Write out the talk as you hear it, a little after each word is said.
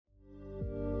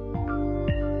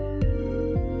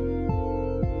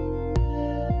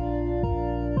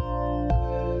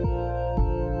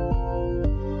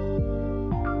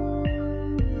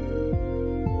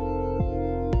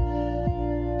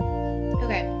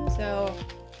So,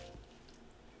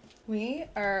 we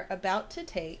are about to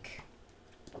take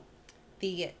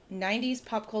the 90s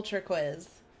pop culture quiz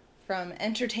from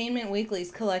Entertainment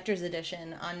Weekly's Collector's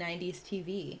Edition on 90s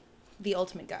TV, The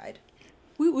Ultimate Guide.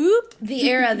 Whoop whoop. The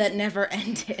era that never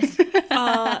ended.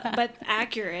 But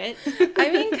accurate.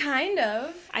 I mean, kind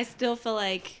of. I still feel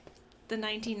like the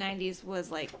 1990s was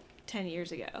like 10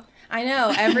 years ago. I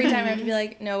know. Every time I have to be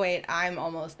like, no, wait, I'm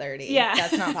almost 30. Yeah.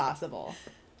 That's not possible.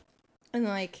 And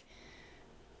like,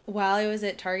 while I was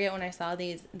at Target when I saw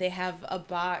these, they have a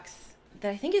box that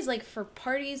I think is like for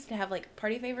parties to have like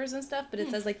party favors and stuff, but it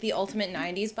says like the Ultimate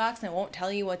 90s box and it won't tell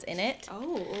you what's in it.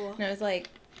 Oh. And I was like,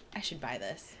 I should buy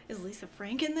this. Is Lisa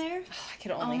Frank in there? Oh, I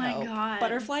could only Oh my hope. god.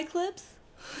 Butterfly clips?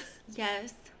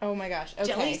 Yes. Oh my gosh. Okay.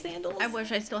 Jelly sandals? I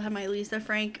wish I still had my Lisa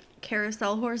Frank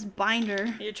carousel horse binder.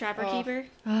 Your trapper Oh. keeper?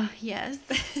 Yes.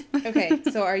 Okay,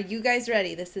 so are you guys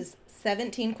ready? This is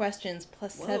 17 questions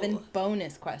plus Whoa. 7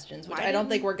 bonus questions, which Why I don't didn't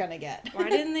think we- we're going to get. Why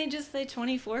didn't they just say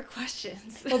 24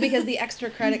 questions? Well, because the extra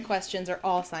credit questions are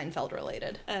all Seinfeld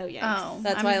related. Oh, yeah. Oh.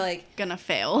 That's I'm why, like, gonna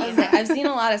fail. I've seen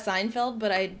a lot of Seinfeld,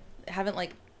 but I haven't,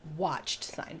 like,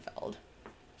 watched Seinfeld.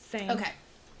 Same. Okay.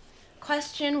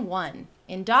 Question 1.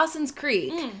 In Dawson's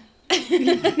Creek,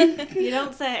 You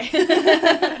don't say.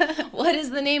 what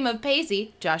is the name of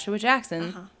Pacey, Joshua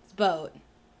Jackson's boat?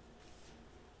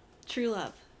 True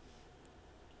love.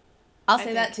 I'll I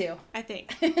say that too. I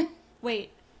think.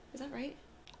 Wait. Is that right?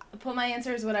 Put my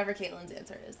answer as whatever Caitlin's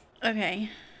answer is. Okay.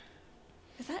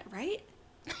 Is that right?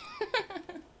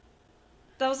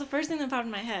 That was the first thing that popped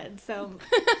in my head, so...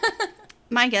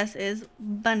 My guess is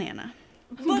banana.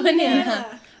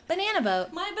 Banana. Banana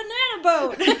boat. My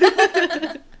banana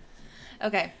boat!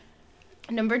 Okay.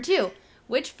 Number 2.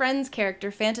 Which Friends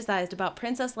character fantasized about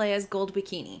Princess Leia's gold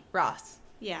bikini? Ross.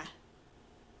 Yeah.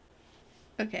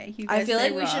 Okay, you guys I feel say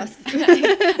like we Ross. should.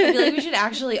 I feel like we should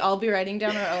actually all be writing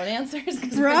down our own answers.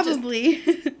 'Cause we're just- Probably.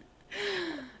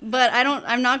 But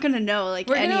I'm not gonna know like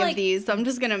We're any gonna, of like- these, so I'm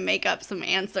just gonna make up some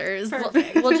answers.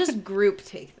 Perfect. we'll just group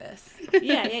take this.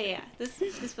 Yeah. This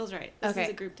feels right. This Okay. is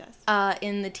a group test.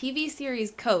 In the TV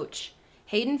series Coach,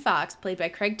 Hayden Fox, played by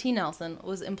Craig T. Nelson,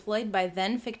 was employed by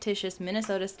then fictitious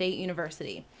Minnesota State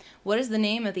University. What is the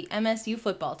name of the MSU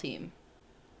football team?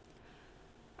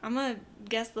 I'm gonna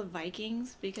guess the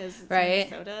Vikings because it's Right.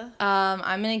 Minnesota.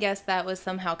 I'm gonna guess that was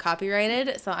somehow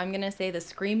copyrighted, so I'm gonna say the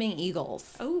Screaming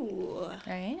Eagles. Oh,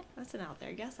 Right? that's an out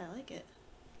there guess. I like it.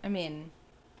 I mean,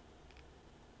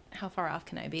 how far off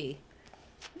can I be?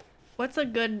 What's a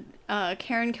good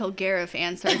Karen Kilgariff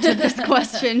answer to this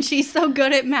question? She's so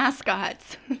good at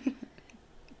mascots.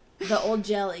 The old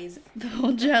jellies. The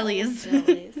old jellies.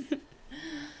 Jellies.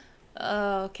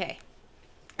 Okay.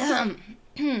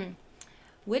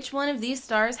 Which one of these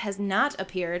stars has not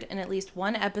appeared in at least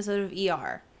one episode of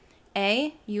ER?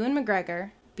 A. Ewan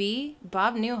McGregor. B.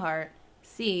 Bob Newhart.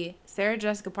 C. Sarah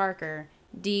Jessica Parker.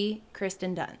 D.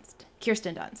 Kirsten Dunst.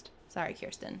 Kirsten Dunst. Sorry,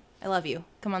 Kirsten. I love you.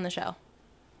 Come on the show.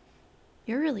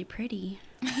 You're really pretty.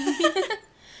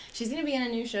 She's going to be in a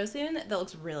new show soon that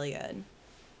looks really good.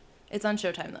 It's on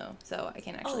Showtime, though, so I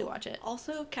can't actually watch it.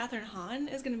 Also, Catherine Hahn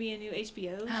is gonna be a new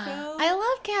HBO show. I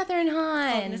love Catherine called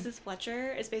Hahn. Mrs.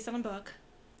 Fletcher. It's based on a book.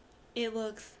 It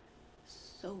looks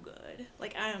so good.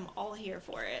 Like I am all here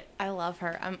for it. I love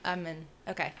her. I'm in.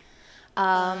 Okay.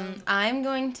 I'm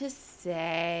going to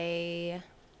say...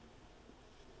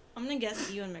 I'm gonna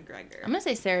guess Ewan McGregor. I'm going to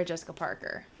say Sarah Jessica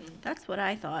Parker. That's what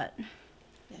I thought.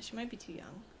 Yeah, she might be too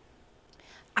young.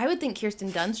 I would think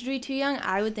Kirsten Dunst would be too young.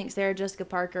 I would think Sarah Jessica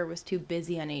Parker was too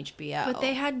busy on HBO. But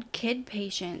they had kid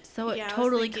patients, so it Yeah, I was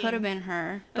totally thinking- could have been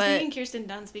her. I was But thinking Kirsten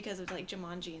Dunst because of like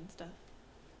Jumanji and stuff.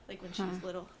 Like when she was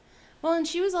little. Well, and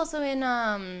she was also in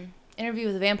Interview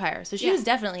with a Vampire, so she Yeah. was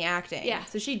definitely acting. Yeah.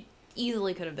 So she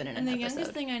easily could have been in And an the episode.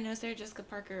 youngest thing I know Sarah Jessica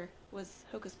Parker was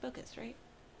Hocus Pocus, right?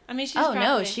 I mean, she's Oh, no,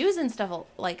 probably... she was in stuff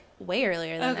like way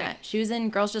earlier than Okay. that. She was in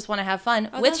Girls Just Want to Have Fun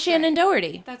Oh, with that's Shannon right.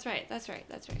 Doherty. That's right.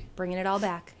 Bringing it all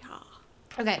back. Yeah.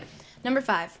 Okay, number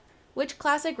 5. Which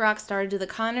classic rock star do the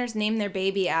Connors name their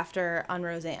baby after on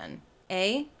Roseanne?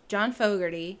 A. John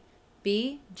Fogerty.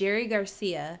 B. Jerry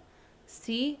Garcia.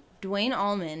 C. Dwayne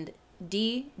Allman.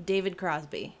 D. David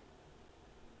Crosby.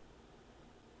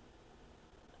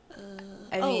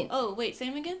 Wait, say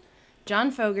him again?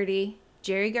 John Fogerty,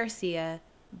 Jerry Garcia,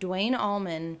 Dwayne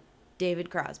Allman, David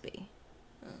Crosby.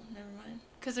 Oh, never mind.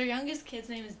 Because their youngest kid's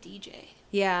name is DJ.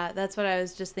 Yeah, that's what I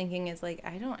was just thinking is like,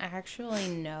 I don't actually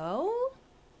know.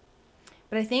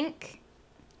 But I think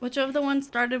which of the ones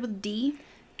started with D?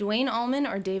 Dwayne Allman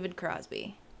or David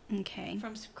Crosby. Okay.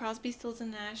 From Crosby, Stills,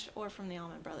 and Nash, or from the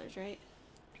Allman Brothers, right?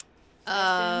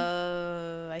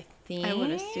 I think. I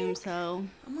would assume so.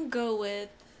 I'm going to go with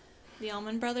The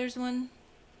Allman Brothers one.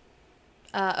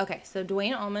 Okay, so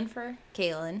Dwayne Allman for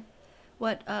Kaylin.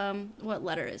 What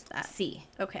letter is that? C.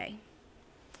 Okay.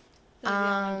 The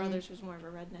Allman Brothers was more of a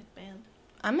redneck band.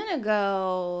 I'm gonna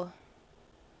go.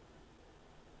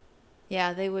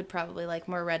 Yeah, they would probably like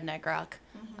more redneck rock.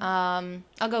 I'll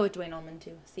go with Dwayne Allman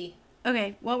too. C.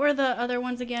 Okay, what were the other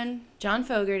ones again? John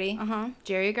Fogerty, Uh-huh.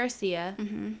 Jerry Garcia,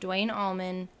 Mm-hmm. Dwayne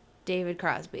Allman, David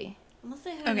Crosby. Unless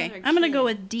they had Okay, another I'm gonna kid. go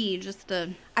with D, just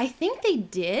to... I think they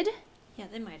did, Yeah,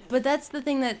 they might have. but that's the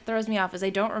thing that throws me off is I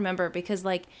don't remember because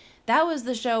like that was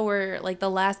the show where like the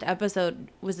last episode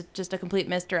was just a complete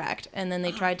misdirect and then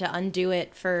they tried to undo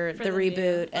it for the the new,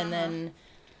 reboot and then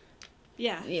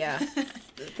yeah. yeah,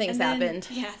 things And then- happened.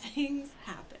 Yeah, things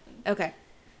happened. Okay.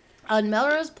 On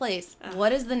Melrose Place,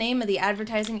 what is the name of the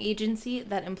advertising agency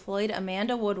that employed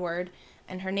Amanda Woodward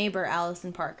and her neighbor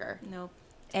Allison Parker? Nope.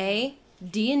 A.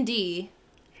 D&D,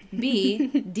 B.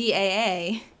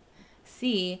 DAA,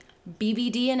 C.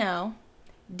 BBD&O,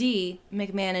 D.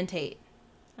 McMahon and Tate.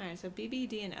 All right, so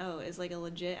BBD&O is like a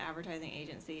legit advertising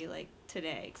agency like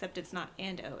today, except it's not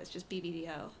and O, it's just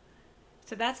BBDO.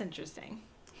 So that's interesting.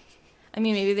 I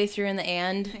mean, maybe they threw in the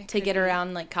and It to could get be.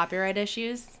 around like copyright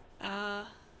issues.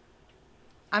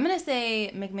 I'm gonna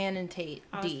say McMahon and Tate.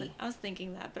 D. I was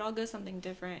thinking that, but I'll go something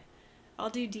different. I'll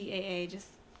do DAA just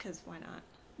because why not?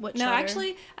 What No, letter?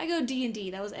 actually, I go D&D.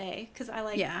 That was A because I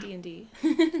like Yeah. D&D.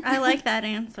 I like that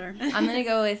answer. I'm gonna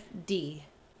go with D.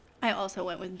 I also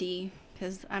went with D,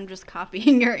 because I'm just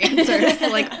copying your answers,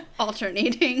 like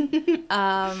alternating.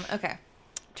 Okay.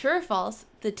 True or false?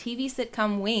 The TV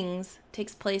sitcom Wings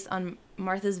takes place on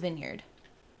Martha's Vineyard.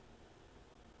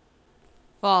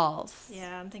 False.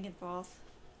 Yeah, I'm thinking false.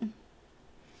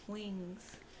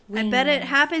 Wings. I bet it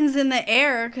happens in the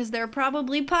air, because they're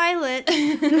probably pilots.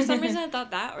 For some reason, I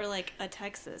thought that or like a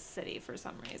Texas city for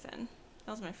some reason.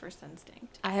 That was my first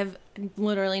instinct. I have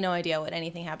literally no idea what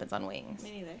anything happens on Wings.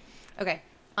 Me neither. Okay.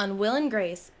 On Will and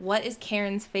Grace, what is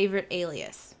Karen's favorite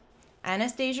alias?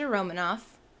 Anastasia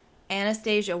Romanoff,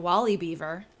 Anastasia Wally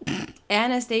Beaver,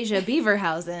 Anastasia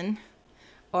Beaverhausen,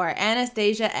 or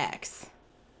Anastasia X?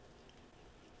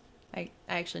 I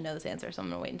actually know this answer, so I'm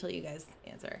going to wait until you guys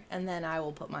answer, and then I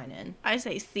will put mine in. I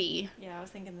say C. Yeah, I was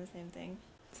thinking the same thing.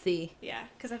 C. Yeah,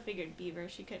 because I figured Beaver.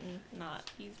 She couldn't not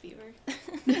use Beaver.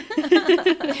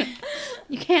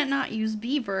 You can't not use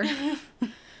beaver.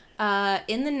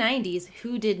 In the 90s,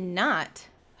 who did not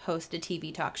host a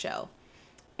TV talk show?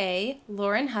 A.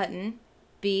 Lauren Hutton,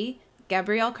 B.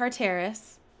 Gabrielle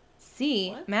Carteris,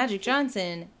 C. What? Magic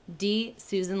Johnson, D.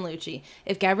 Susan Lucci.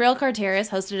 If Gabrielle Carteris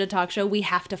hosted a talk show, we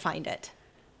have to find it.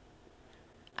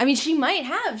 I mean, she might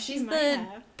have. She's might the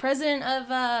have. president of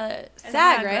SAG,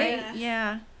 SAG, right? right?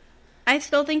 Yeah. I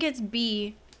still think it's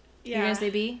B. Yeah. You're going to say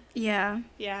B? Yeah.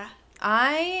 Yeah.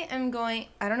 I don't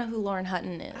know who Lauren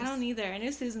Hutton is. I don't either. I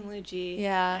knew Susan Lucci.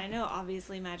 Yeah. I know,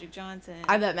 obviously, Magic Johnson.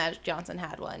 I bet Magic Johnson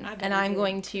had one. I bet And he I'm did,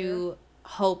 going to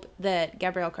hope that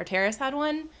Gabrielle Carteris had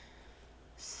one.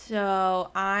 So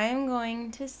I'm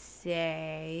going to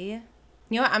say...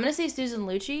 You know what? I'm going to say Susan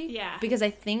Lucci. Yeah. Because I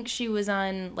think she was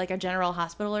on like a General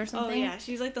Hospital or Oh, something. yeah.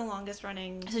 She's like the longest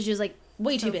running So she was like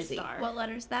way too soap busy. star. What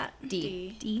letter's that?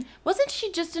 D. D. Wasn't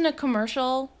she just in a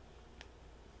commercial?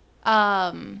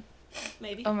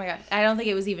 Maybe. Oh my god. I don't think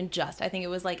it was even just. I think it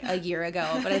was like a year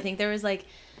ago. But I think there was like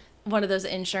one of those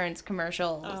insurance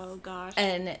commercials. Oh, gosh.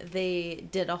 And they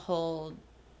did a whole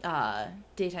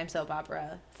daytime soap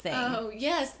opera thing. Oh,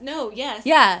 yes. No, yes.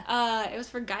 Yeah. It was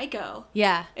for Geico.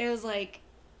 Yeah. It was like,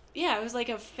 yeah, it was like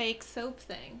a fake soap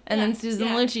thing. And Yeah, then Susan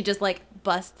yeah. Lucci just like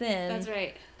busts in. That's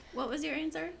right. What was your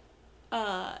answer?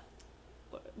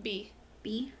 B.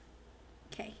 B.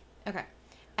 Okay. Okay.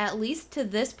 At least to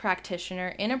this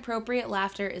practitioner, inappropriate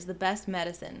laughter is the best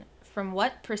medicine. From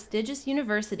what prestigious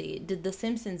university did The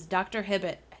Simpsons' Dr.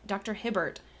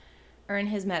 Hibbert earn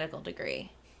his medical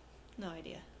degree? No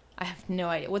idea. I have no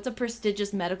idea. What's a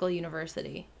prestigious medical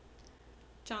university?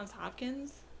 Johns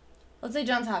Hopkins? Let's say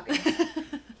Johns Hopkins.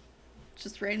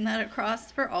 Just writing that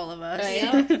across for all of us.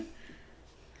 Right.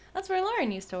 That's where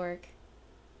Lauren used to work.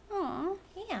 Aw.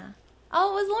 Yeah.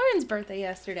 Oh, it was Lauren's birthday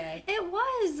yesterday. It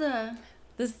was.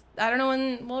 I don't know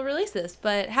when we'll release this,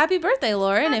 but happy birthday,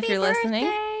 Lauren, if you're listening.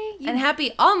 And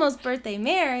happy almost birthday,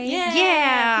 Mary.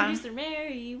 Yeah. Producer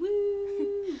Mary.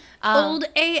 Woo. Old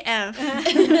AF.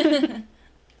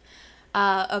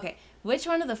 Okay. Which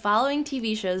one of the following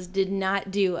TV shows did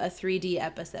not do a 3D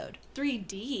episode?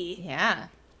 3D. Yeah.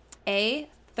 A.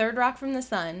 Third Rock from the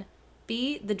Sun.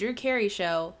 B. The Drew Carey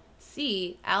Show.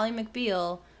 C. Ally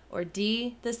McBeal. Or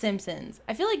D. The Simpsons.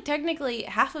 I feel like technically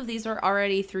half of these were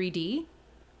already 3D.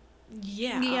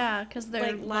 Yeah. Yeah, because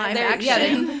they're Like live live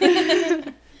action.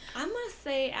 Yeah, I'm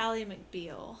say Ally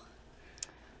McBeal.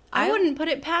 I wouldn't put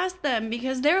it past them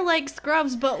because they're like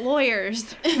Scrubs but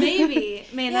lawyers. Maybe.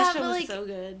 Man, Yeah, that show but, was like, so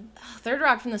good. Third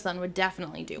Rock from the Sun would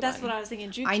definitely do That's one. what I was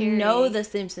thinking. Drew I Carey. know The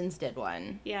Simpsons did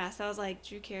one. Yeah, so I was like,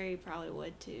 Drew Carey probably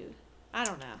would too. I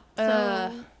don't know.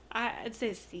 Uh, I'd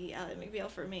say C, Ally McBeal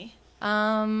for me.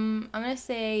 I'm gonna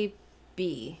say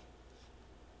B.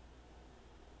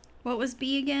 What was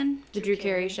B again? The Drew Drew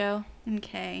Carey Carey. show.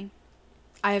 Okay.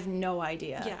 I have no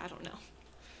idea. Yeah, I don't know.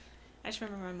 I just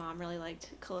remember my mom really liked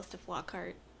Callista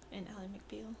Flockhart and Ally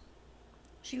McBeal.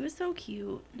 She was so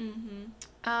cute.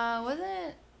 Mm-hmm.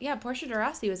 Wasn't yeah, Portia de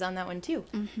Rossi was on that one too.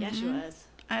 Yeah, she Mhm. was.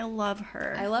 I love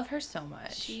her. I love her so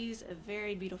much. She's a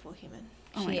very beautiful human.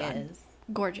 Oh my she God. is.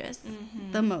 Gorgeous.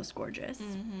 Mm-hmm. The most gorgeous.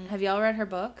 Mm-hmm. Have y'all read her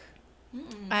book?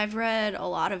 I've read a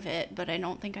lot of it, but I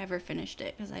don't think I ever finished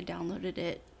it because I downloaded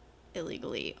it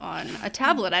illegally on a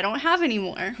tablet I don't have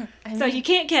anymore. So you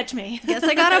can't catch me. Guess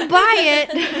I gotta buy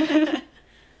it.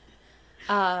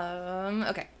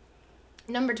 Okay.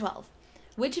 Number 12.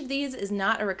 Which of these is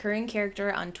not a recurring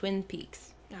character on Twin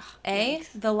Peaks? Ugh, A. yikes.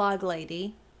 The Log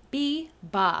Lady. B.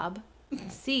 Bob.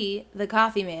 C. The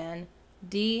Coffee Man.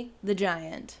 D. The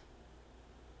Giant.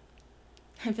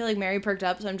 I feel like Mary perked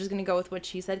up, so I'm just going to go with what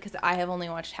she said because I have only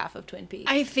watched half of Twin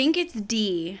Peaks. I think it's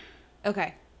D.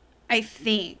 Okay. I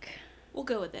think. We'll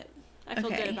go with it. I feel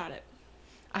Okay. good about it.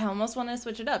 I almost want to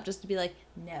switch it up just to be like,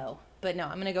 no. But no,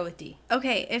 I'm going to go with D.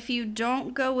 Okay, if you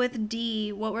don't go with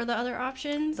D, what were the other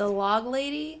options? The Log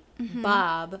Lady,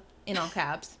 Bob, in all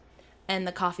caps, and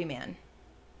the Coffee Man.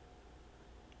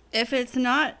 If it's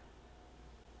not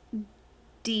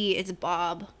D, it's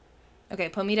Bob. Okay,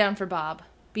 put me down for Bob.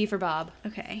 B for Bob.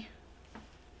 Okay.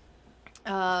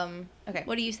 Okay.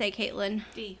 What do you say, Caitlin?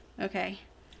 D. Okay.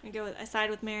 I side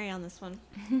with Mary on this one.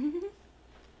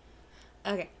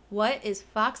 Okay. What is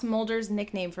Fox Mulder's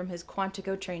nickname from his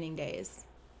Quantico training days?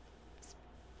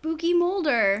 Spooky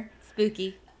Mulder.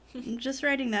 Spooky. I'm just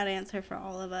writing that answer for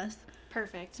all of us.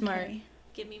 Perfect. Smart. Okay.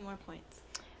 Give me more points.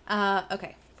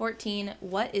 Okay. 14.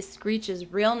 What is Screech's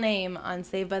real name on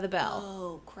Saved by the Bell?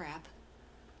 Oh, crap.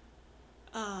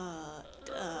 Hold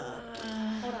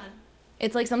on.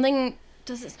 It's like something.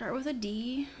 Does it start with a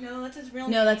D? No, that's his real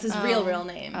name. No, that's his Oh. real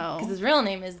name. Oh. Because his real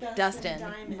name is Dustin.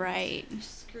 Diamond. Right.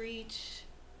 Screech.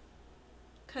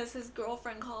 Because his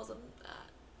girlfriend calls him that.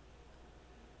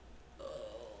 Oh,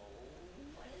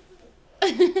 what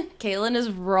is it? Caitlin is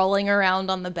rolling around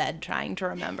on the bed trying to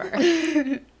remember.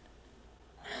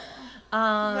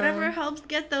 Whatever helps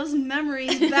get those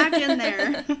memories back in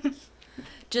there.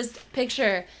 Just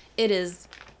picture it is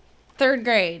 3rd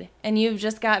grade and you've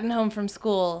just gotten home from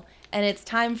school and it's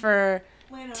time for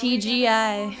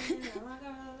TGI.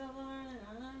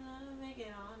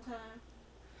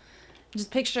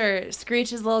 Just picture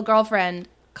Screech's little girlfriend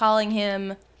calling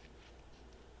him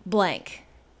blank.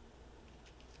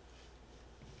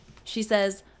 She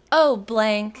says, "Oh,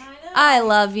 blank, I know. I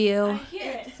love you." I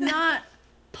hear it. It's not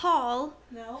Paul.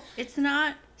 No, It's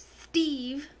not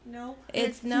Steve. no.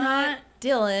 It's not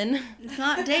Dylan. It's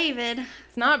not David.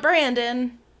 It's not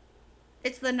Brandon.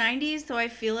 It's the 90s, so I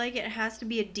feel like it has to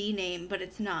be a D name, but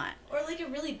it's not. Or like a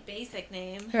really basic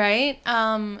name. Right?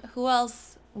 Who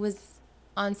else was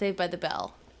on Saved by the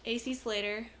Bell? AC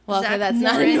Slater. Well, okay, Zach that's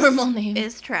not a Morris normal name.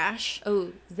 Is trash.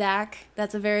 Oh, Zach.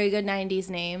 That's a very good 90s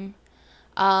name.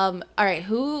 All right.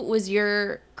 Who was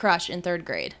your crush in 3rd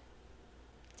grade?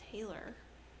 Taylor.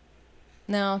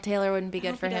 No, Taylor wouldn't be I good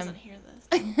hope for he him. doesn't hear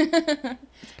this.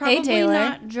 Probably Taylor.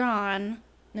 not John.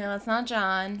 No, it's not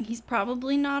John. He's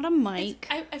probably not a Mike.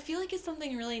 I feel like it's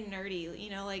something really nerdy, you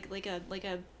know, like a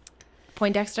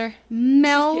Poindexter?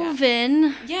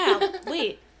 Melvin. yeah.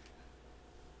 Wait.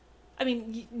 I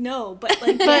mean, no, but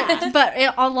like yeah. But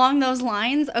along those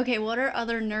lines, okay, what are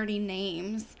other nerdy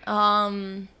names?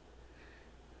 Franklin.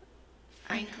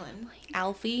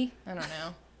 Alfie? I don't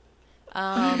know.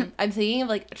 I'm thinking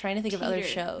of trying to think of other Peter.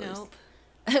 shows. Nope.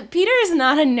 Peter is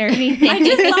not a nerdy name. I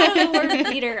just thought of the word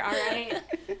Peter. All right.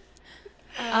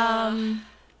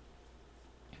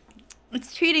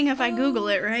 It's cheating if I Google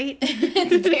it, right?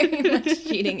 It's very much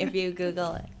cheating if you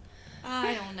Google it.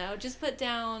 I don't know. Just put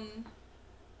down.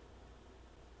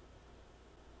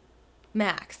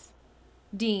 Max.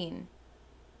 Dean.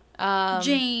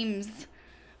 James.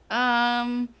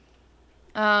 Who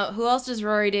else does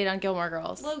Rory date on Gilmore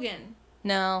Girls? Logan.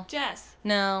 No. Jess.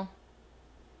 No.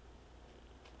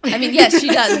 I mean, yes, she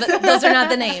does, but those are not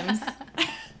the names.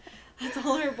 That's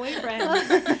all her boyfriend.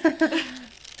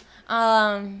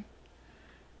 I'm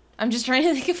just trying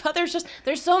to think of others.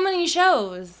 There's so many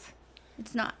shows.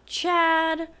 It's not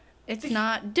Chad. It's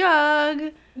not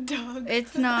Doug. Doug.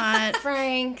 It's not.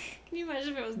 Frank, Can you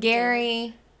imagine if it was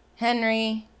Gary.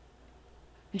 Henry,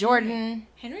 Jordan,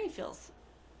 Henry feels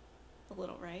a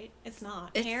little right. It's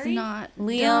not. It's Harry? not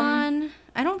Liam. Don.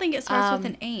 I don't think it starts with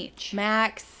Um, an H.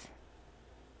 Max.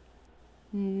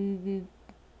 It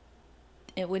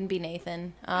wouldn't be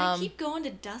Nathan. I keep going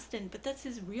to Dustin, but that's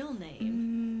his real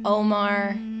name.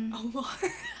 Omar. Omar.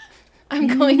 I'm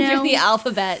going through the Nelson.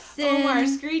 alphabet. Omar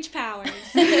Screech Powers.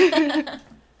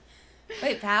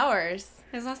 Wait, Powers.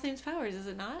 His last name's Powers, is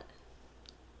it not?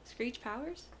 Screech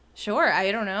Powers? Sure,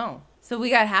 I don't know. So we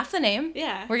got half the name.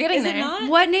 Yeah. We're getting is there. It not?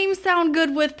 What names sound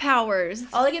good with powers?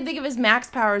 All I can think of is Max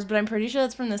Powers, but I'm pretty sure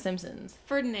that's from The Simpsons.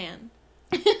 Ferdinand.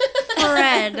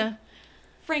 Fred.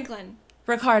 Franklin.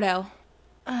 Ricardo.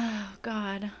 Oh,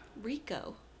 God.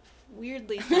 Rico.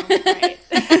 Weirdly sounds right.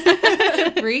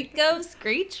 Rico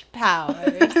Screech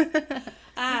Powers.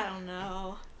 I don't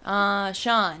know.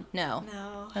 Sean. No,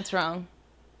 No. that's wrong.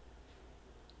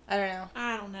 I don't know.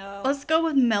 I don't know. Let's go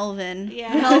with Melvin.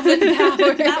 Yeah. Melvin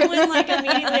Powers. That one, like,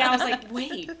 immediately I was like,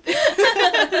 wait.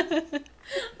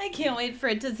 I can't wait for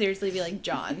it to seriously be like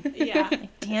John. Yeah.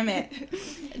 Damn it.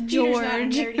 Peter's not a George.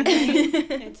 nerdy name.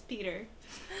 It's Peter.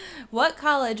 What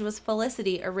college was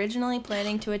Felicity originally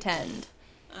planning to attend?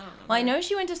 I don't know. Well, I know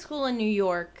she went to school in New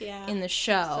York Yeah. in the So,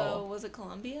 show. was it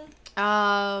Columbia?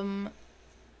 Um,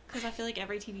 Because I feel like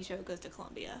every TV show goes to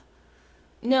Columbia.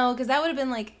 no, because that would have been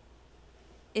like,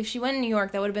 if she went in New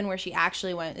York, that would have been where she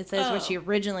actually went. It says where Oh. she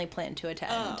originally planned to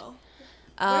attend. Oh.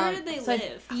 Where did they so I-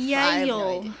 live? I have no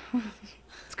Yale. idea.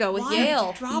 Let's go with Why Yale.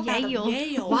 would you drop out Yale. of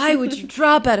Yale? Why would you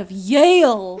drop out of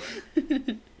Yale?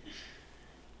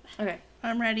 Okay.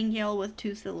 I'm writing Yale with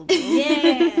 2 syllables.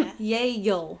 Yeah.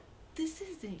 Yale. This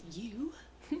isn't you.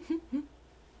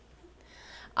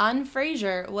 On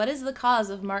Frasier, what is the cause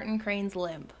of Martin Crane's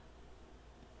limp?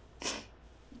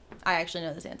 I actually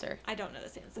know this answer. I don't know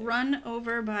this answer. Run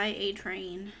over by a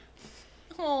train.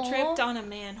 Aw. Tripped on a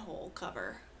manhole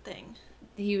cover thing.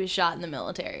 He was shot in the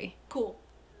military. Cool.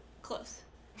 Close.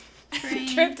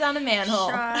 Train. Tripped on a manhole.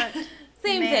 Shot.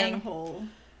 Same thing. manhole.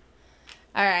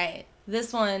 All right.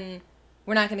 This one,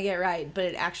 we're not going to get right, but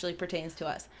it actually pertains to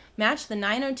us. Match the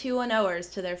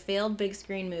 90210ers to their failed big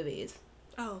screen movies.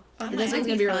 Oh. Okay. This one's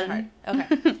going to be really hard.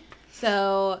 Okay.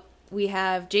 So we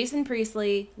have Jason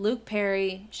Priestley, Luke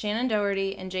Perry, Shannon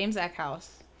Doherty, and James Eckhouse.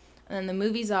 And then the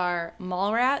movies are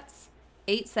Mallrats,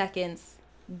 8 Seconds,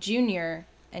 Junior,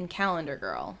 and Calendar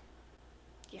Girl.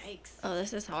 Yikes. Oh,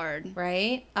 this is hard.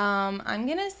 Right? I'm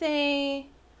going to say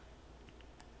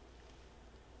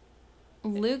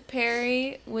Luke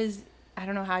Perry was... I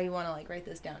don't know how you want to, like, write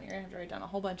this down. You're going to have to write down a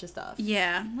whole bunch of stuff.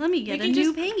 Yeah, let me get We a can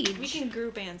new just- page. We can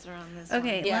group answer on this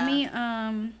Okay, one. Yeah.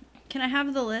 let me, can I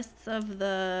have the lists of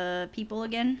the people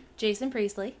again? Jason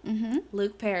Priestley, Mm-hmm.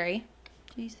 Luke Perry,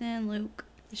 Jason, Luke,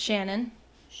 Shannon,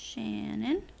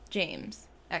 Shannon, James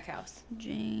Eckhouse,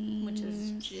 James. Which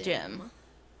is Jim.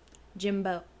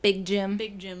 Jimbo. Big Jim.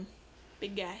 Big Jim.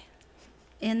 Big guy.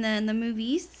 And then the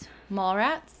movies.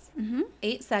 Mallrats, Mm-hmm.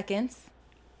 8 Seconds,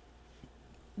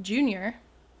 Junior,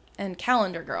 and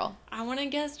Calendar Girl. I want to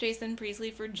guess Jason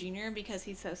Priestley for Junior because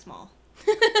he's so small.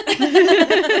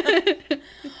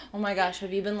 Oh my gosh,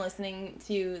 have you been listening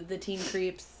to the Teen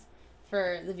Creeps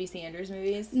for the V.C. Andrews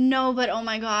movies? No, but oh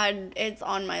my god, it's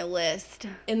on my list.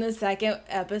 In the second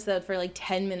episode, for like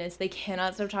 10 minutes, they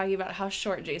cannot stop talking about how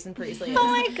short Jason Priestley is. Oh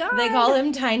my god. They call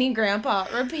him Tiny Grandpa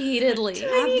repeatedly.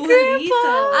 Tiny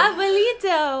Abuelito.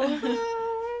 Abuelito.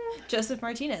 Joseph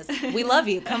Martinez, we love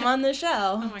you. Come on the Oh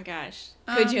show. my gosh.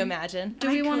 Could you imagine? Do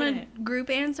I we want to couldn't. group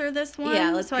answer this one?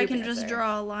 Yeah, let's so I group can just answer.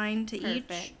 draw a line to each.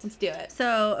 Perfect. Let's do it.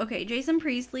 So, okay, Jason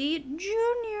Priestley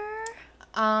Jr.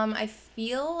 I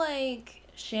feel like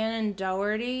Shannon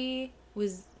Doherty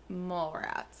was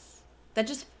Mallrats. That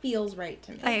just feels right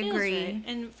to me. I Feels agree. right.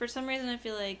 And for some reason, I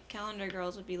feel like Calendar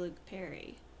Girls would be Luke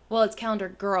Perry. Well, it's Calendar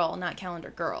Girl, not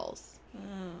Calendar Girls. Oh.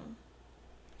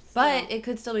 But So, it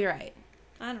could still be right.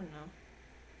 I don't know.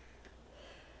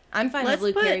 I'm fine Let's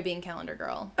with Luke put- Perry being Calendar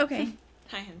Girl. Okay.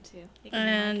 I am too. You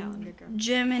can be my Calendar And Girl.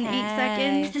 Jim in 8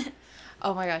 Hey. seconds.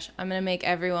 Oh my gosh, I'm gonna make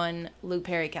everyone Luke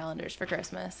Perry calendars for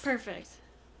Christmas. Perfect.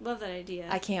 Love that idea.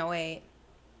 I can't wait.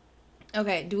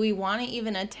 Okay, do we want to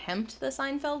even attempt the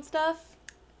Seinfeld stuff?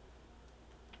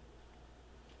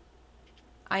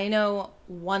 I know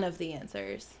one of the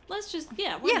answers. Let's just,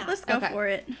 why not? Let's go Okay. for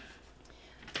it.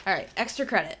 All right, extra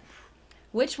credit.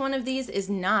 Which one of these is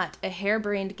not a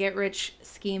harebrained get-rich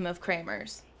scheme of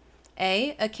Kramer's?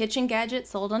 A kitchen gadget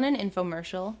sold on an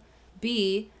infomercial.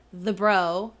 B, the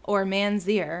bro, or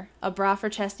man's-ear, a bra for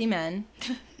chesty men.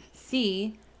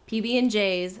 C,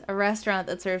 PB&J's, a restaurant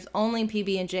that serves only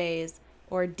PB&J's.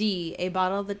 Or D, a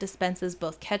bottle that dispenses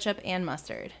both ketchup and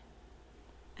mustard.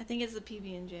 I think it's the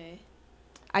PB&J.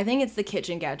 I think it's the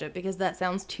kitchen gadget because that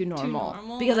sounds too normal.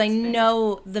 normal? Because I That's fair.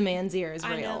 know the man's ear is I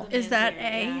know real. the Is that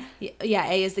man's ear, A? Yeah,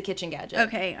 A is the kitchen gadget.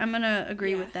 Okay, I'm gonna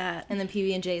agree Yeah. with that. And then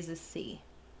PB&J's is C.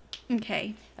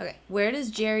 Okay. Okay. Where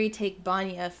does Jerry take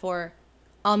Banya for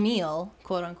a meal,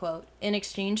 quote unquote, in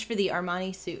exchange for the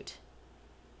Armani suit?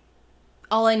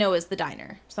 All I know is the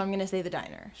diner. So I'm going to say the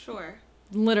diner. Sure.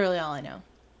 Literally all I know.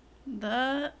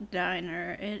 The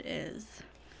diner it is.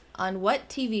 On what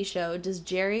TV show does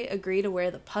Jerry agree to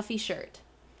wear the puffy shirt?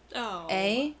 Oh.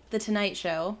 A, The Tonight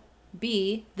Show.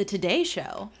 B, The Today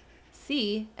Show.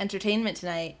 C, Entertainment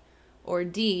Tonight. Or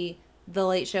D, The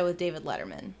Late Show with David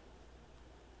Letterman.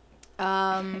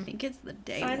 I think it's the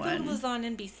day Seinfeld one. was on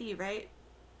NBC, right?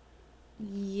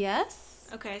 Yes.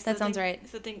 Okay. So That sounds right.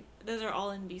 So those are all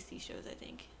NBC shows, I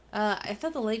think. I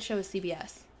thought The Late Show was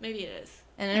CBS. Maybe it is.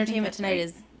 And think Entertainment that's Tonight right.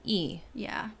 is E.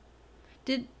 Yeah.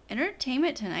 Did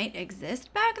Entertainment Tonight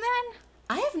exist back then?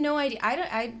 I have no idea.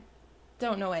 I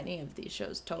don't know any of these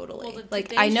shows totally. Well, the like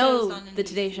Today I know Show's on the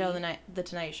Today NBC. Show, the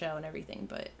Tonight Show, and everything,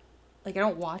 but like I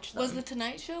don't watch them. Was the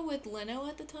Tonight Show with Leno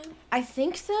at the time? I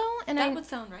think so, and That would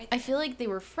sound right. I feel like they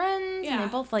were friends, and Yeah.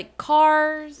 they both like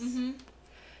cars. Mm-hmm.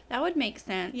 That would make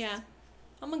sense. Yeah.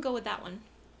 I'm gonna go with that one.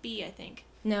 B, I think.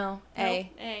 No, A. Nope,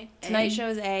 A. Tonight A. Show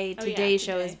is A. Oh, yeah, Today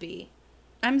Show is Today. B.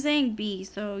 I'm saying B,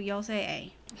 so y'all say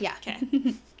A. Yeah. Okay.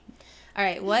 All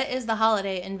right. What is the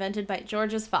holiday invented by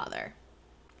George's father?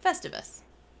 Festivus.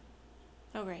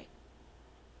 Oh, right.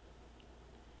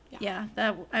 Yeah,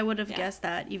 that I would have Yeah. guessed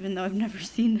that, even though I've never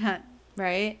seen that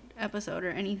Right. episode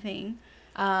or anything.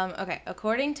 Okay.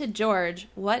 According to George,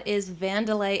 what is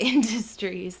Vandelay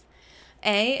Industries?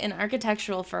 A, an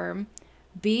architectural firm.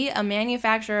 B, a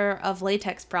manufacturer of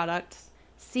latex products.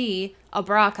 C, a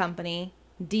bra company.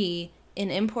 D, an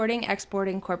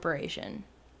importing-exporting corporation.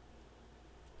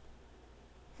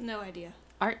 No idea.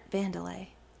 Art Vandelay.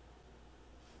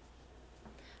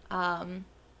 I'm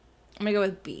gonna go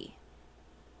with B.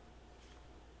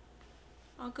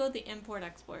 I'll go the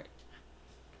import-export.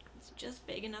 It's just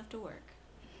big enough to work.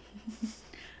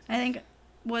 I think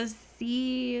was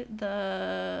C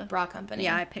the Bra company.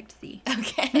 Yeah, I picked C.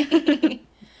 Okay.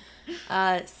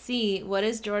 C, what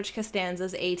is George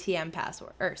Costanza's ATM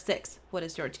password? Or 6, what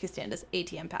is George Costanza's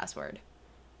ATM password?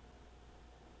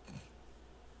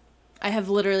 I have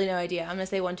literally no idea. I'm going to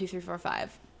say 1, 2, 3, 4,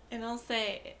 5. And I'll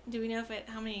say, do we know if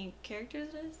how many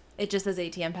characters it is? It just says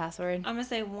ATM password. I'm gonna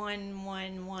say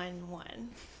 1111.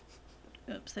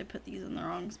 Oops, I put these in the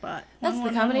wrong spot. That's the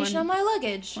combination of my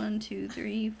luggage. 1, 2,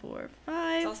 3, 4, It's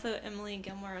 5. also Emily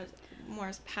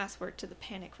Gilmore's password to the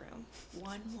panic room.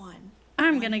 11.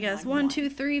 I'm gonna guess 1, 2,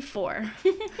 3, 4.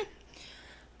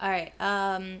 All right.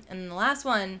 And the last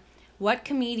one. What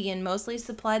comedian mostly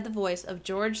supplied the voice of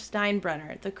George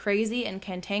Steinbrenner, the crazy and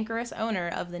cantankerous owner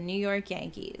of the New York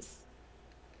Yankees?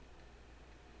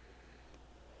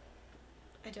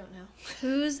 I don't know.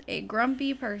 Who's a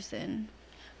grumpy person?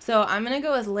 So I'm going to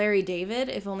go with Larry David,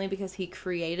 if only because he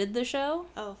created the show.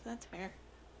 Oh, that's fair.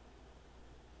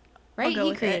 Right? go He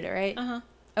with created it. it, right? Uh-huh.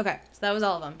 Okay, so that was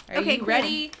all of them. Are Okay, you cool.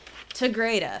 ready to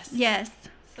grade us? Yes.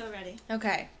 So ready.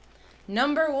 Okay.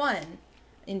 Number 1.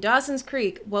 In Dawson's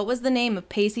Creek, what was the name of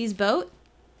Pacey's boat?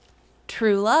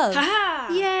 True Love.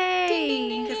 Haha!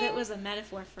 Yay! Because it was a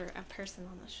metaphor for a person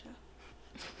on the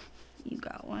show. You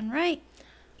got one right.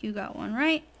 You got one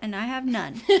right, and I have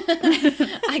none.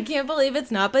 I can't believe it's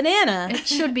not banana. It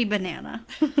should be banana.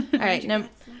 All right,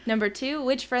 number 2.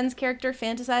 Which Friends character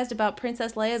fantasized about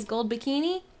Princess Leia's gold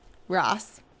bikini?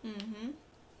 Ross. Mm-hmm.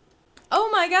 Oh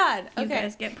my god. You Okay.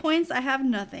 guys get points. I have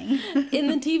nothing. In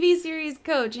the TV series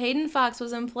Coach, Hayden Fox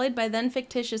was employed by then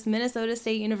fictitious Minnesota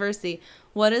State University.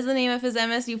 What is the name of his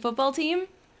MSU football team?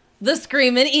 The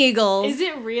Screamin' Eagles. Is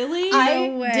it really? I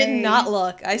No way. did not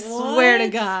look. I swear to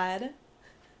What? God.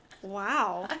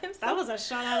 Wow. I'm so- That was a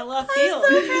shot out of left I'm field.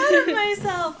 so proud of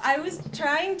myself. I was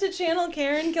trying to channel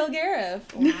Karen Kilgariff.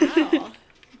 Wow.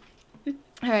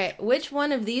 All right. Which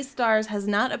one of these stars has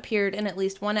not appeared in at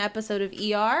least one episode of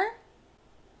ER?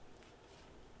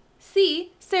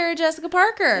 C. Sarah Jessica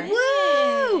Parker.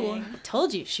 Woo!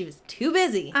 Told you she was too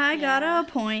busy. I got Yeah. a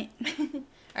point.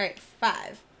 All right,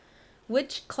 5.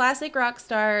 Which classic rock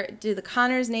star do the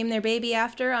Connors name their baby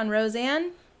after on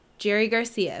Roseanne? Jerry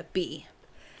Garcia. B.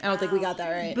 I don't think we got that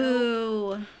right.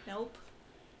 Boo. Nope.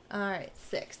 All right,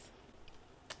 6.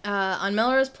 On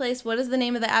Melrose Place, what is the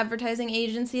name of the advertising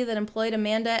agency that employed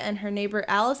Amanda and her neighbor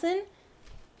Allison?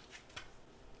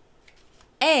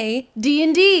 A.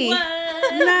 D&D.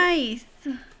 What? Nice.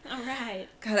 All right.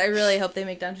 God, I really hope they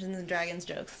make Dungeons and Dragons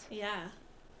jokes. Yeah.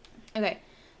 Okay,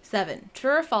 7.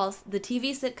 True or false, the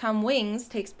TV sitcom Wings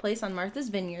takes place on Martha's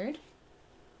Vineyard.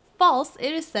 false.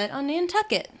 It is set on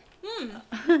Nantucket.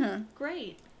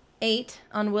 Great. 8.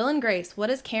 On Will and Grace,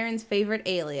 what is Karen's favorite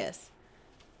alias?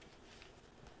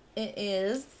 It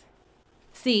is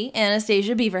C.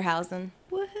 Anastasia Beaverhausen.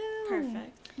 Woohoo!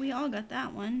 Perfect. We all got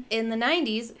that one. In the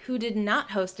 90s, who did not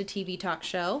host a TV talk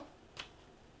show?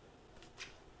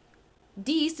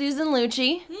 D. Susan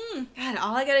Lucci. God,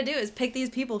 all I gotta do is pick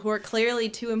these people who are clearly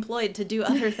too employed to do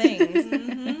other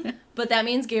things. But that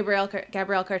means Gabrielle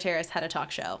Carteris had a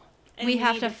talk show. And We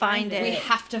have need to find it. We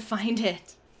have to find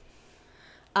it.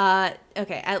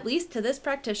 Okay, at least to this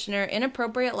practitioner,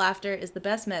 inappropriate laughter is the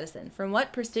best medicine. From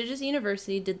what prestigious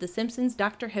university did The Simpsons'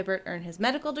 Dr. Hibbert earn his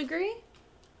medical degree?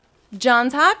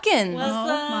 Johns Hopkins. What's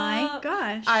Oh my up?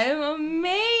 gosh. I am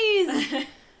amazed.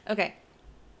 Okay.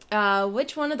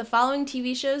 Which one of the following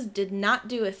TV shows did not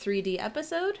do a 3D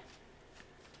episode?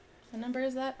 What number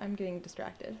is that? I'm getting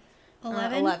distracted.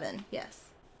 11? 11, yes.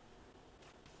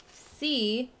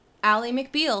 C. Ally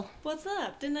McBeal. What's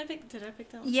up? Did I pick that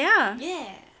one? Yeah.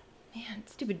 Yeah. Man,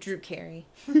 stupid Drew Carey.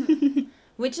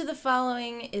 Which of the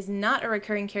following is not a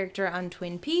recurring character on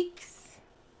Twin Peaks?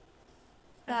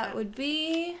 That would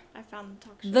be I found the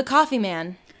talk show. the Coffee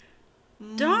Man.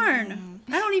 Darn.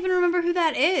 I don't even remember who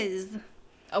that is.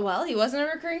 Oh, well, he wasn't a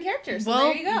recurring character, so well,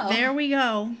 there you go. There we go.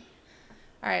 All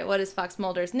right, what is Fox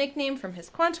Mulder's nickname from his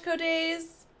Quantico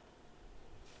days?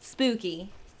 Spooky.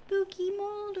 Spooky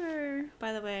Mulder.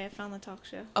 By the way, I found the talk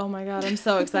show. Oh my god, I'm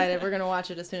so excited. We're going to watch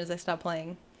it as soon as I stop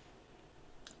playing.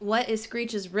 What is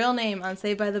Screech's real name on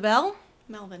Saved by the Bell?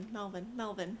 Melvin.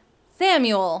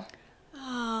 Samuel.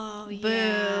 Oh, Boo.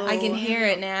 yeah. I can hear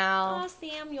it Oh, now.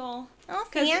 Samuel. Oh,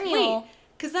 'Cause- Samuel. Wait,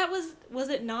 because that was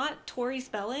it not Tori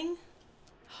Spelling?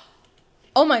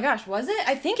 Oh my gosh, was it?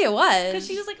 I think it was. Because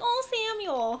she was like, oh,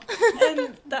 Samuel.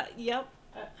 And that, yep.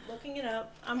 Looking it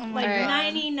up. I'm Oh like my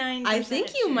God. 99%. I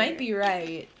think you might sure. be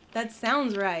right. That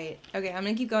sounds right. Okay, I'm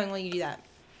going to keep going while you do that.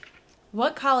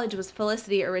 What college was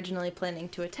Felicity originally planning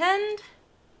to attend?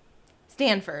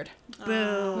 Stanford. Boo.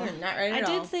 We're not right I at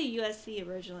all. did say USC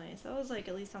originally, so I was like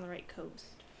at least on the right coast.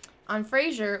 On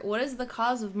Frasier, what is the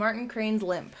cause of Martin Crane's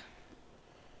limp?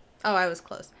 Oh, I was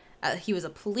close. He was a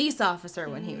police officer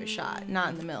when he was shot, not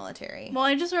in the military. Well,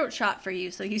 I just wrote shot for you,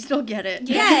 so you still get it.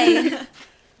 Yay!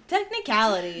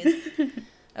 Technicalities.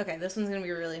 Okay, this one's going to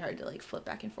be really hard to like flip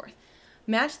back and forth.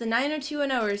 Match the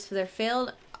 90210ers for their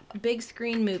failed big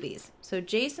screen movies. So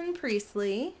Jason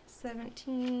Priestley,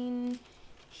 17,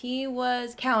 he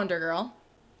was Calendar Girl.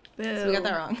 Boo. So we got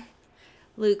that wrong.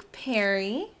 Luke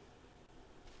Perry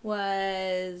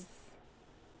was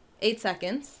 8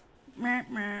 Seconds. Meh,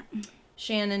 meh.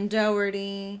 Shannon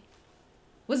Doherty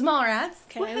was Mallrats.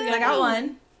 Okay, we I got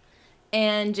one.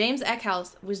 And James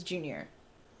Eckhouse was Junior.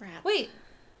 Rats. Wait,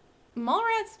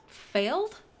 Mallrats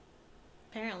failed?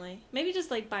 Apparently. Maybe just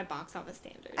like by box office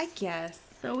standards. I guess.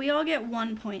 So we all get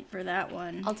 1 point for that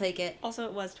one. I'll take it. Also,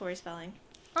 it was Tori Spelling.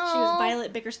 Aw. She was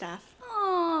Violet Bickerstaff.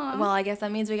 Aww. Well, I guess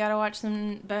that means we gotta watch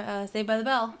some Saved by the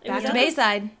Bell. It Back was to at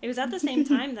Bayside. It was at the same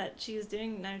time that she was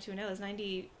doing 90210. It was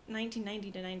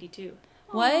 1990 to 92.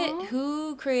 What? Aw.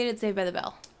 Who created Saved by the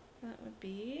Bell? That would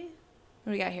be...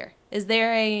 What do we got here? Is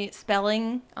there a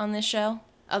spelling on this show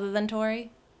other than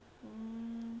Tori?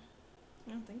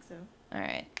 I don't think so. All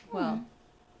right. Well,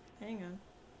 Hang on.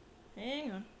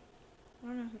 I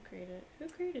don't know who created it. Who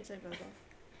created Saved by the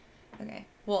Bell? okay.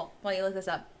 Well, while you look this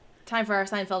up, time for our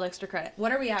Seinfeld extra credit.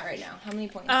 What are we at right now? How many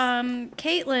points?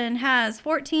 Caitlin has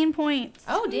 14 points.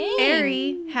 Oh, dang.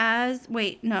 Ari has,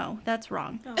 wait, no, that's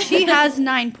wrong. Oh. She has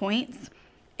 9 points.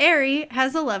 Ari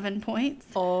has 11 points.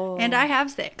 Oh. And I have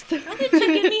 6. How did you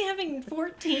get me having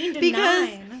 14 to Because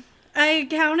 9? I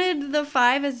counted the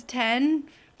 5 as 10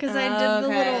 because I did the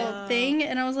Okay. little thing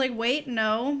and I was like, wait,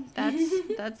 no,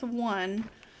 that's 1.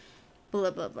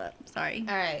 Blah, blah, blah. Sorry.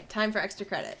 All right, time for extra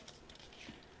credit.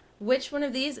 Which one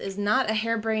of these is not a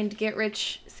harebrained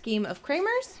get-rich scheme of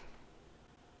Kramer's?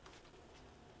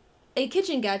 A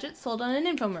kitchen gadget sold on an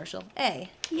infomercial. A.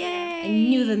 Yay. I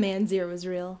knew the Man Zero was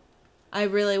real. I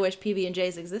really wish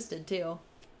PB&J's existed, too.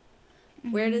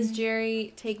 Where does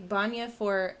Jerry take Banya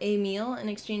for a meal in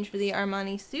exchange for the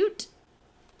Armani suit?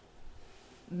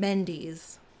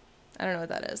 Mendy's. I don't know what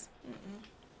that is.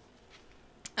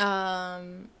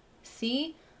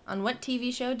 C. On what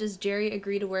TV show does Jerry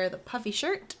agree to wear the puffy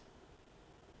shirt?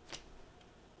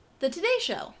 The Today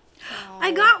Show.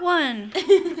 I got one.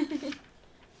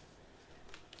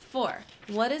 4.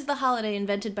 What is the holiday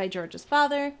invented by George's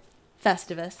father?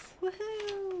 Festivus.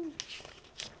 Woohoo.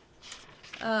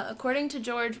 According to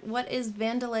George, what is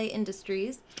Vandalay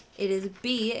Industries? It is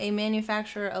B, a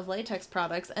manufacturer of latex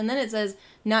products. And then it says,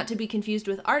 not to be confused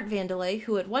with Art Vandelay,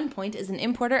 who at one point is an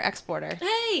importer-exporter.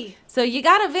 Hey! So you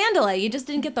got a Vandelay. You just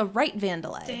didn't get the right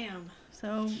Vandelay. Damn.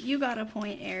 So you got a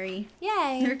point, Ari.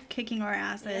 Yay. You're kicking our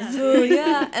asses. Yeah. Oh,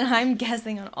 yeah. And I'm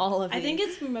guessing on all of these. I think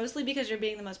it's mostly because you're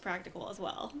being the most practical as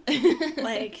well.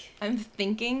 Like, I'm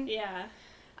thinking. yeah.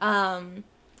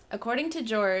 According to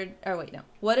George... Oh, wait, no.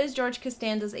 What is George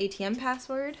Costanza's ATM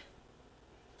password?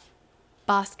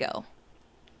 Bosco.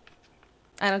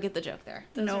 I don't get the joke there.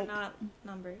 Those Nope. are not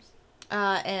numbers.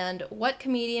 And what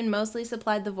comedian mostly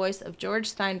supplied the voice of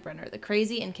George Steinbrenner, the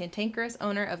crazy and cantankerous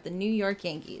owner of the New York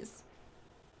Yankees?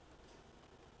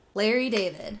 Larry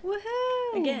David.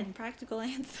 Woohoo! Again, practical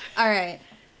answer. All right.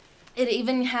 It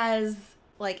even has,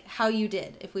 like, how you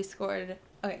did if we scored...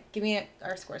 Okay, give me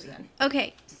our scores again.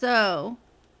 Okay, so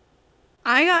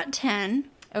I got 10.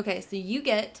 Okay, so you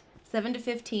get 7 to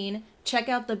 15. Check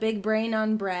out the big brain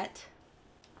on Brett.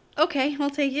 Okay, I'll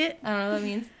take it. I don't know what that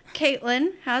means.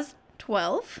 Caitlin has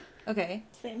 12. Okay.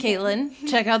 Same Caitlin,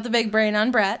 check out the big brain on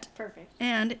Brett. Perfect.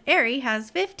 And Ari has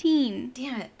 15.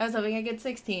 Damn it. I was hoping I get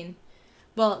 16.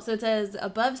 Well, so it says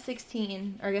above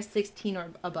 16, or I guess 16 or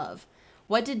above.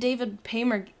 Did David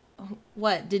Paymer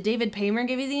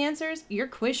give you the answers? Your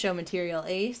quiz show material,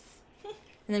 ace. And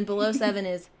then below 7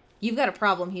 is, you've got a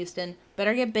problem, Houston.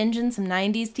 Better get binging some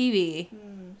 90s TV.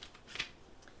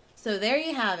 So there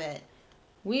you have it.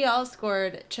 We all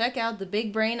scored check out the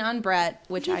big brain on Brett,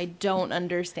 which I don't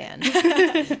understand.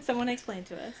 Someone explain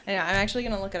to us. I know, I'm actually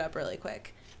going to look it up really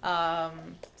quick.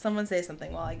 Someone say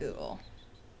something while I Google.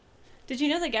 Did you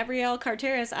know that Gabrielle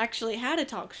Carteris actually had a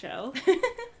talk show?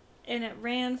 And it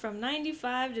ran from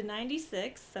 95 to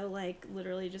 96, so like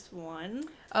literally just one.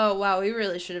 Oh, wow, we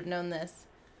really should have known this.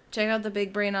 Check out the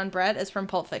big brain on Brett is from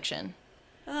Pulp Fiction.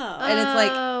 Oh. And it's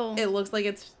Oh. like, it looks like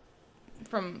it's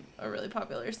from a really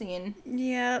popular scene.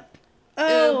 Yep.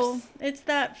 Oh, Oops. it's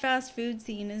that fast food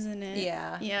scene, isn't it?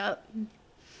 Yeah. Yep.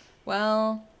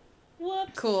 Well,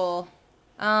 Whoops. cool.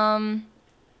 Yeah,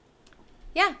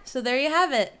 so there you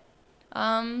have it.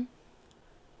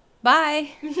 Bye.